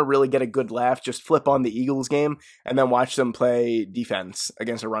 If you want to really get a good laugh, just flip on the Eagles game and then watch them play defense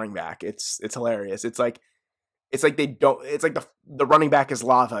against a running back. It's hilarious. It's like the running back is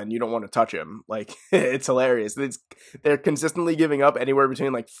lava and you don't want to touch him. It's hilarious. They're consistently giving up anywhere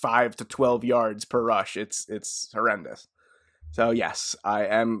between 5 to 12 yards per rush. It's horrendous. So yes,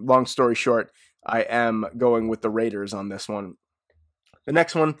 long story short, I am going with the Raiders on this one. The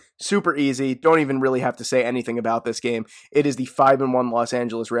next one, super easy. Don't even really have to say anything about this game. It is the 5-1 Los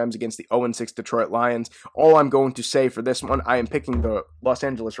Angeles Rams against the 0-6 Detroit Lions. All I'm going to say for this one, I am picking the Los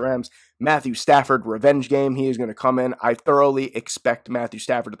Angeles Rams. Matthew Stafford revenge game. He is going to come in. I thoroughly expect Matthew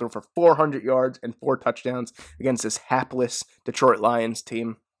Stafford to throw for 400 yards and 4 touchdowns against this hapless Detroit Lions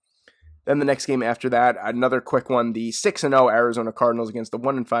team. Then the next game after that, another quick one, the 6-0 Arizona Cardinals against the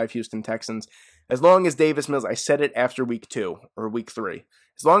 1-5 Houston Texans. As long as Davis Mills, I said it after week 2 or week 3,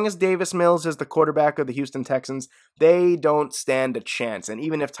 as long as Davis Mills is the quarterback of the Houston Texans, they don't stand a chance. And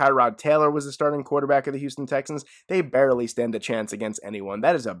even if Tyrod Taylor was the starting quarterback of the Houston Texans, they barely stand a chance against anyone.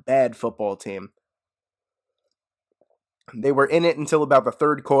 That is a bad football team. They were in it until about the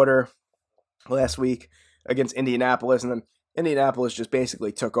third quarter last week against Indianapolis, and then Indianapolis just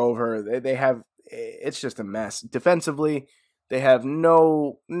basically took over. It's just a mess. Defensively, they have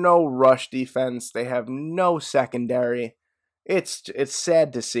no rush defense. They have no secondary. It's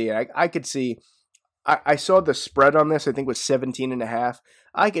sad to see. I could see, I saw the spread on this, I think it was 17.5.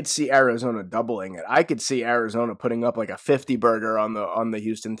 I could see Arizona doubling it. I could see Arizona putting up like a 50 burger on the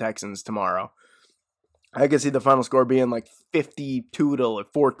Houston Texans tomorrow. I could see the final score being like 52 to like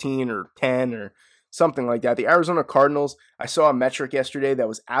 14 or 10 or something like that. The Arizona Cardinals, I saw a metric yesterday that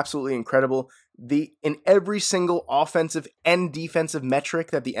was absolutely incredible. In every single offensive and defensive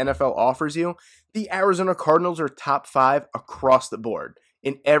metric that the NFL offers you, the Arizona Cardinals are top 5 across the board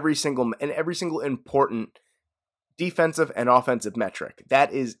in every single important defensive and offensive metric.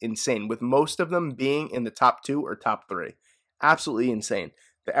 That is insane, with most of them being in the top 2 or top 3. Absolutely insane.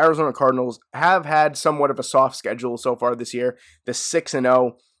 The Arizona Cardinals have had somewhat of a soft schedule so far this year. The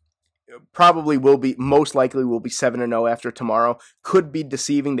 6-0 most likely will be 7-0 after tomorrow. Could be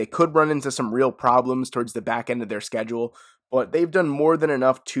deceiving. They could run into some real problems towards the back end of their schedule, but they've done more than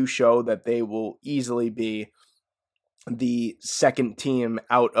enough to show that they will easily be the second team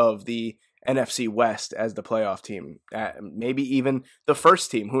out of the NFC West as the playoff team. Maybe even the first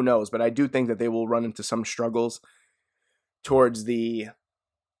team, who knows? But I do think that they will run into some struggles towards the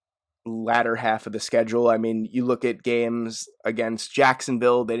latter half of the schedule. I mean, you look at games against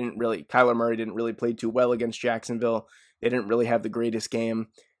Jacksonville, Kyler Murray didn't really play too well against Jacksonville. They didn't really have the greatest game.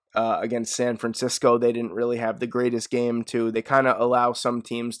 Against San Francisco, they didn't really have the greatest game too. They kind of allow some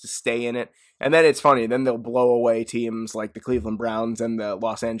teams to stay in it. And then it's funny, then they'll blow away teams like the Cleveland Browns and the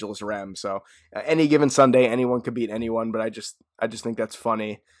Los Angeles Rams. So any given Sunday, anyone could beat anyone, but I just think that's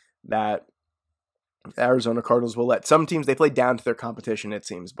funny that Arizona Cardinals will let some teams, they play down to their competition, it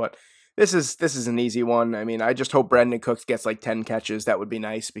seems. But this is an easy one. I mean, I just hope Brandon Cooks gets like 10 catches. That would be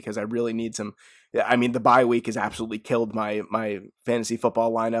nice because I really need some. I mean, the bye week has absolutely killed my fantasy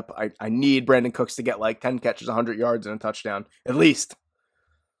football lineup. I need Brandon Cooks to get like 10 catches, 100 yards, and a touchdown, at least.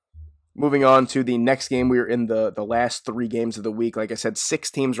 Moving on to the next game, we are in the last 3 games of the week. Like I said,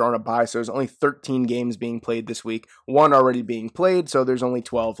 6 teams are on a bye, so there's only 13 games being played this week. 1 already being played, so there's only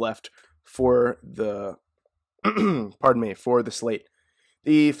 12 left for the for the slate.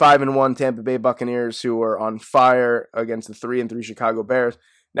 The 5-1 Tampa Bay Buccaneers, who are on fire against the 3-3 Chicago Bears.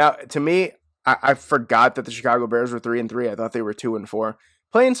 Now, to me, I forgot that the Chicago Bears were 3-3. I thought they were 2-4.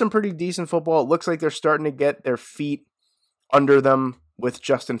 Playing some pretty decent football. It looks like they're starting to get their feet under them with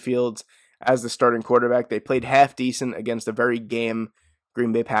Justin Fields as the starting quarterback. They played half decent against a very game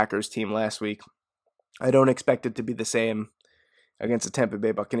Green Bay Packers team last week. I don't expect it to be the same against the Tampa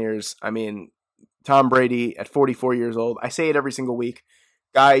Bay Buccaneers. I mean, Tom Brady at 44 years old, I say it every single week,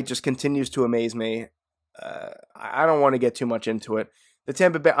 guy just continues to amaze me. I don't want to get too much into it.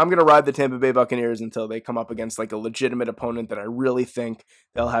 I'm going to ride the Tampa Bay Buccaneers until they come up against like a legitimate opponent that I really think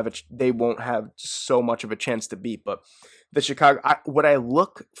they won't have so much of a chance to beat. But what I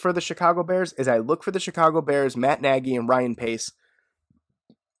look for the Chicago Bears is Matt Nagy and Ryan Pace.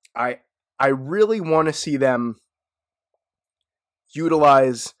 I really want to see them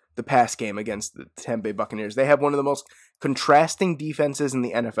utilize the pass game against the Tampa Bay Buccaneers. They have one of the most contrasting defenses in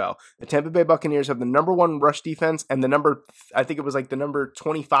the NFL. The Tampa Bay Buccaneers have the number 1 rush defense and the number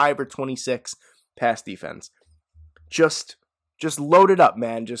 25 or 26 pass defense. Just load it up,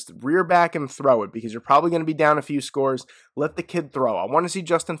 man. Just rear back and throw it because you're probably going to be down a few scores. Let the kid throw. I want to see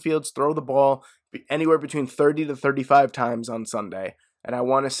Justin Fields throw the ball anywhere between 30 to 35 times on Sunday. And I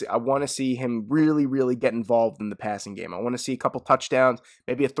want to see him really, really get involved in the passing game. I want to see a couple touchdowns,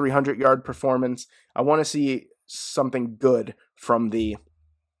 maybe a 300-yard performance. I want to see something good from the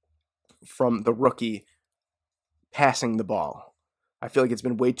rookie passing the ball. I feel like it's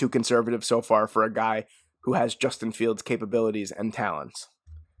been way too conservative so far for a guy who has Justin Fields' capabilities and talents.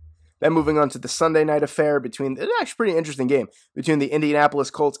 Then moving on to the Sunday night affair it's actually a pretty interesting game, between the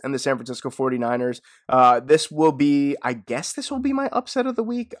Indianapolis Colts and the San Francisco 49ers. This will be my upset of the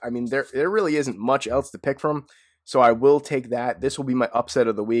week. I mean, there really isn't much else to pick from, so I will take that. This will be my upset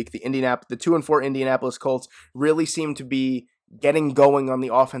of the week. The 2-4 Indianapolis Colts really seem to be getting going on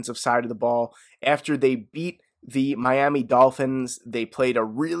the offensive side of the ball after they beat the Miami Dolphins. They played a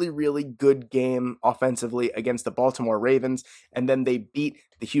really, really good game offensively against the Baltimore Ravens, and then they beat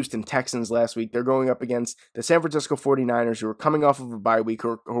the Houston Texans last week. They're going up against the San Francisco 49ers, who are coming off of a bye week,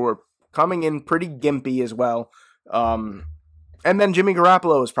 who are coming in pretty gimpy as well. And then Jimmy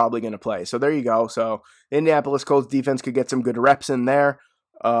Garoppolo is probably going to play. So there you go. So the Indianapolis Colts defense could get some good reps in there.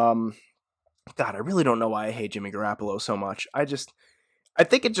 God, I really don't know why I hate Jimmy Garoppolo so much. I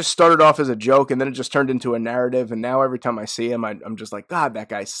think it just started off as a joke, and then it just turned into a narrative, and now every time I see him, I'm just like, God, that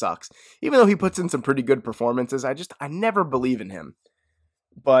guy sucks. Even though he puts in some pretty good performances, I never believe in him.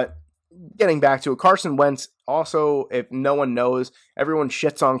 But getting back to it, Carson Wentz, also, if no one knows, everyone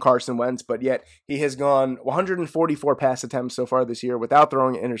shits on Carson Wentz, but yet he has gone 144 pass attempts so far this year without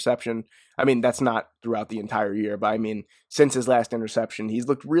throwing an interception. I mean, that's not throughout the entire year, but I mean, since his last interception, he's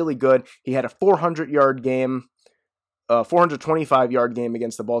looked really good. He had a 400-yard game. 425-yard game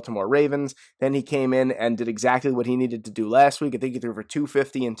against the Baltimore Ravens. Then he came in and did exactly what he needed to do last week. I think he threw for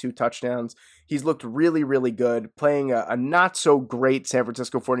 250 and 2 touchdowns. He's looked really, really good, playing a not-so-great San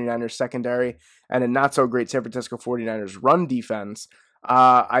Francisco 49ers secondary and a not-so-great San Francisco 49ers run defense.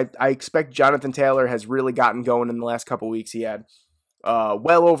 I expect Jonathan Taylor has really gotten going in the last couple weeks. He had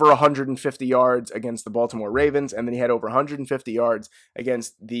well over 150 yards against the Baltimore Ravens, and then he had over 150 yards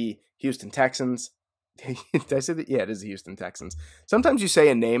against the Houston Texans. Did I say that? Yeah, it is the Houston Texans. Sometimes you say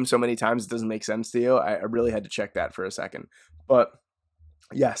a name so many times it doesn't make sense to you. I really had to check that for a second. But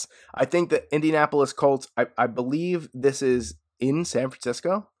yes, I think the Indianapolis Colts, I believe this is in San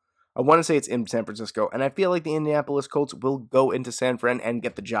Francisco. I want to say it's in San Francisco. And I feel like the Indianapolis Colts will go into San Fran and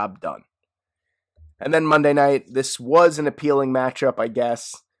get the job done. And then Monday night, this was an appealing matchup, I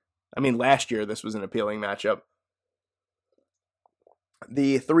guess. I mean, last year this was an appealing matchup.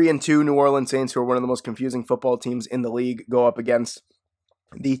 The 3-2 New Orleans Saints, who are one of the most confusing football teams in the league, go up against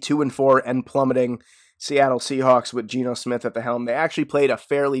the 2-4 and plummeting Seattle Seahawks with Geno Smith at the helm. They actually played a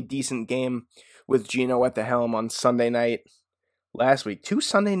fairly decent game with Geno at the helm on Sunday night last week. 2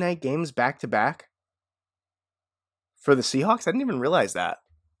 Sunday night games back-to-back for the Seahawks? I didn't even realize that.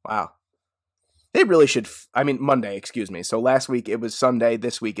 Wow. They really should, Monday, excuse me. So last week it was Sunday,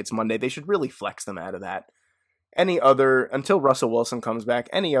 this week it's Monday. They should really flex them out of that. Until Russell Wilson comes back,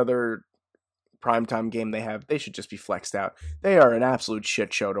 any other primetime game they have, they should just be flexed out. They are an absolute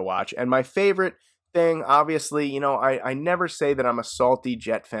shit show to watch. And my favorite thing, obviously, I never say that I'm a salty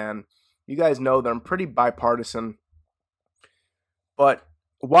Jet fan. You guys know that I'm pretty bipartisan. But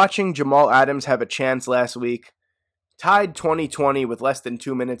watching Jamal Adams have a chance last week, tied 20-20 with less than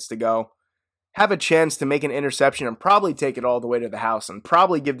 2 minutes to go, have a chance to make an interception and probably take it all the way to the house and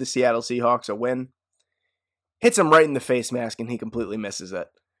probably give the Seattle Seahawks a win. Hits him right in the face mask and he completely misses it.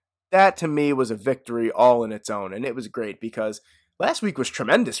 That to me was a victory all in its own, and it was great because last week was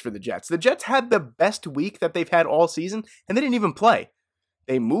tremendous for the Jets. The Jets had the best week that they've had all season, and they didn't even play.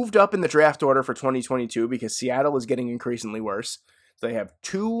 They moved up in the draft order for 2022 because Seattle is getting increasingly worse. So they have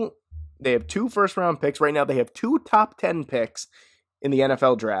two first round picks. Right now they have 2 top 10 picks in the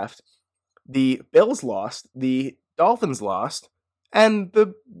NFL draft. The Bills lost, the Dolphins lost, and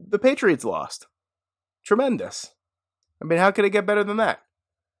the Patriots lost. Tremendous. I mean, how could it get better than that?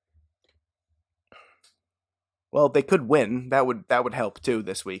 Well, they could win. That would help too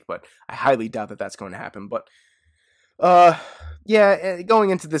this week, but I highly doubt that that's going to happen. But going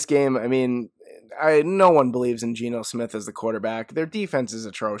into this game, I mean, no one believes in Geno Smith as the quarterback. Their defense is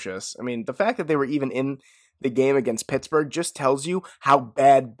atrocious. I mean, the fact that they were even in the game against Pittsburgh just tells you how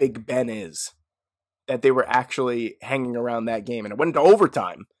bad Big Ben is. That they were actually hanging around that game, and it went to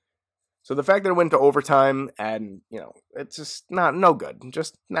overtime. So the fact that it went to overtime and, it's just no good.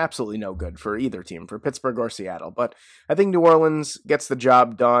 Just absolutely no good for either team, for Pittsburgh or Seattle. But I think New Orleans gets the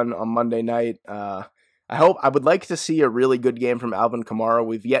job done on Monday night. I would like to see a really good game from Alvin Kamara.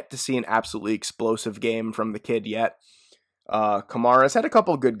 We've yet to see an absolutely explosive game from the kid yet. Kamara's had a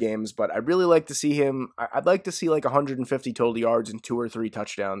couple good games, but I'd really like to see him. I'd like to see like 150 total yards and 2 or 3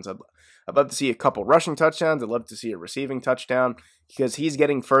 touchdowns. I'd love to see a couple rushing touchdowns. I'd love to see a receiving touchdown because he's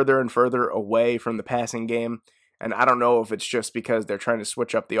getting further and further away from the passing game. And I don't know if it's just because they're trying to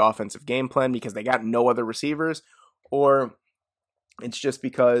switch up the offensive game plan because they got no other receivers, or it's just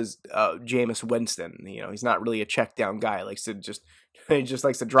because Jameis Winston, he's not really a check down guy. He just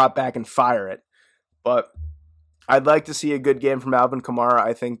likes to drop back and fire it. But I'd like to see a good game from Alvin Kamara.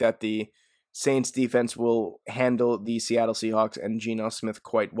 I think that the Saints defense will handle the Seattle Seahawks and Geno Smith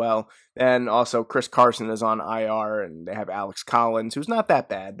quite well. And also Chris Carson is on IR, and they have Alex Collins, who's not that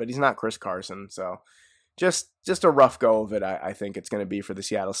bad, but he's not Chris Carson. So just a rough go of it, I think it's going to be for the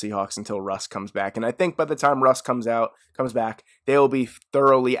Seattle Seahawks until Russ comes back. And I think by the time Russ comes back, they will be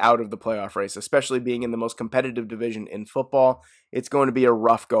thoroughly out of the playoff race, especially being in the most competitive division in football. It's going to be a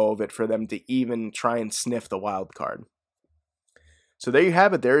rough go of it for them to even try and sniff the wild card. So there you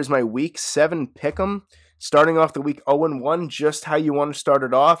have it. There is my Week 7 pick'em. Starting off the week 0-1, just how you want to start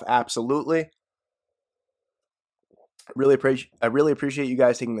it off. Absolutely. I really appreciate you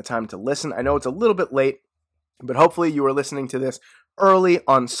guys taking the time to listen. I know it's a little bit late, but hopefully you are listening to this early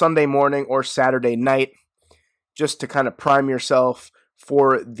on Sunday morning or Saturday night just to kind of prime yourself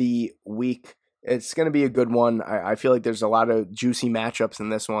for the week. It's going to be a good one. I feel like there's a lot of juicy matchups in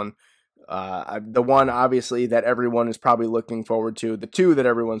this one. The one, obviously, that everyone is probably looking forward to, the two that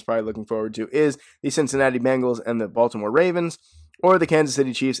everyone's probably looking forward to, is the Cincinnati Bengals and the Baltimore Ravens, or the Kansas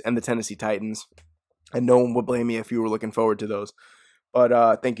City Chiefs and the Tennessee Titans. And no one would blame me if you were looking forward to those.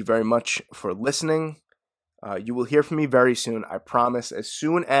 But thank you very much for listening. You will hear from me very soon, I promise. As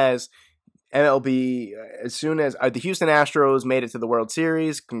soon as the Houston Astros made it to the World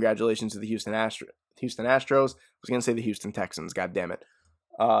Series, congratulations to the Houston Astros. I was going to say the Houston Texans, god damn it.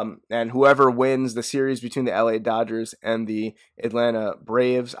 And whoever wins the series between the LA Dodgers and the Atlanta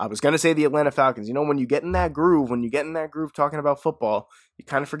Braves, I was going to say the Atlanta Falcons. You know, when you get in that groove talking about football, you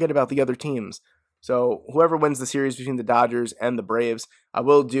kind of forget about the other teams. So whoever wins the series between the Dodgers and the Braves, I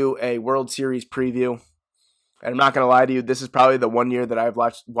will do a World Series preview. And I'm not going to lie to you, this is probably the one year that I've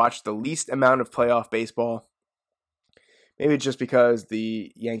watched the least amount of playoff baseball. Maybe just because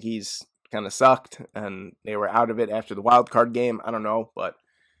the Yankees kind of sucked and they were out of it after the wild card game. I don't know, but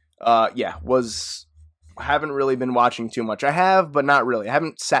haven't really been watching too much. I have, but not really. I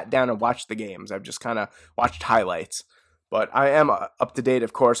haven't sat down and watched the games. I've just kind of watched highlights. But I am up to date,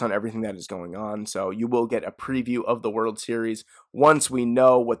 of course, on everything that is going on. So you will get a preview of the World Series once we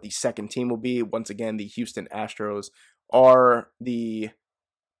know what the second team will be. Once again, the Houston Astros are the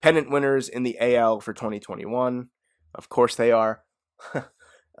pennant winners in the AL for 2021. Of course they are.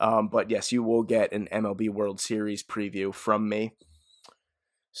 But yes, you will get an MLB World Series preview from me.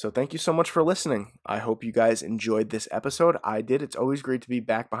 So thank you so much for listening. I hope you guys enjoyed this episode. I did. It's always great to be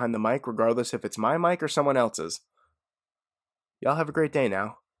back behind the mic, regardless if it's my mic or someone else's. Y'all have a great day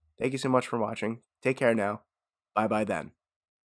now. Thank you so much for watching. Take care now. Bye-bye then.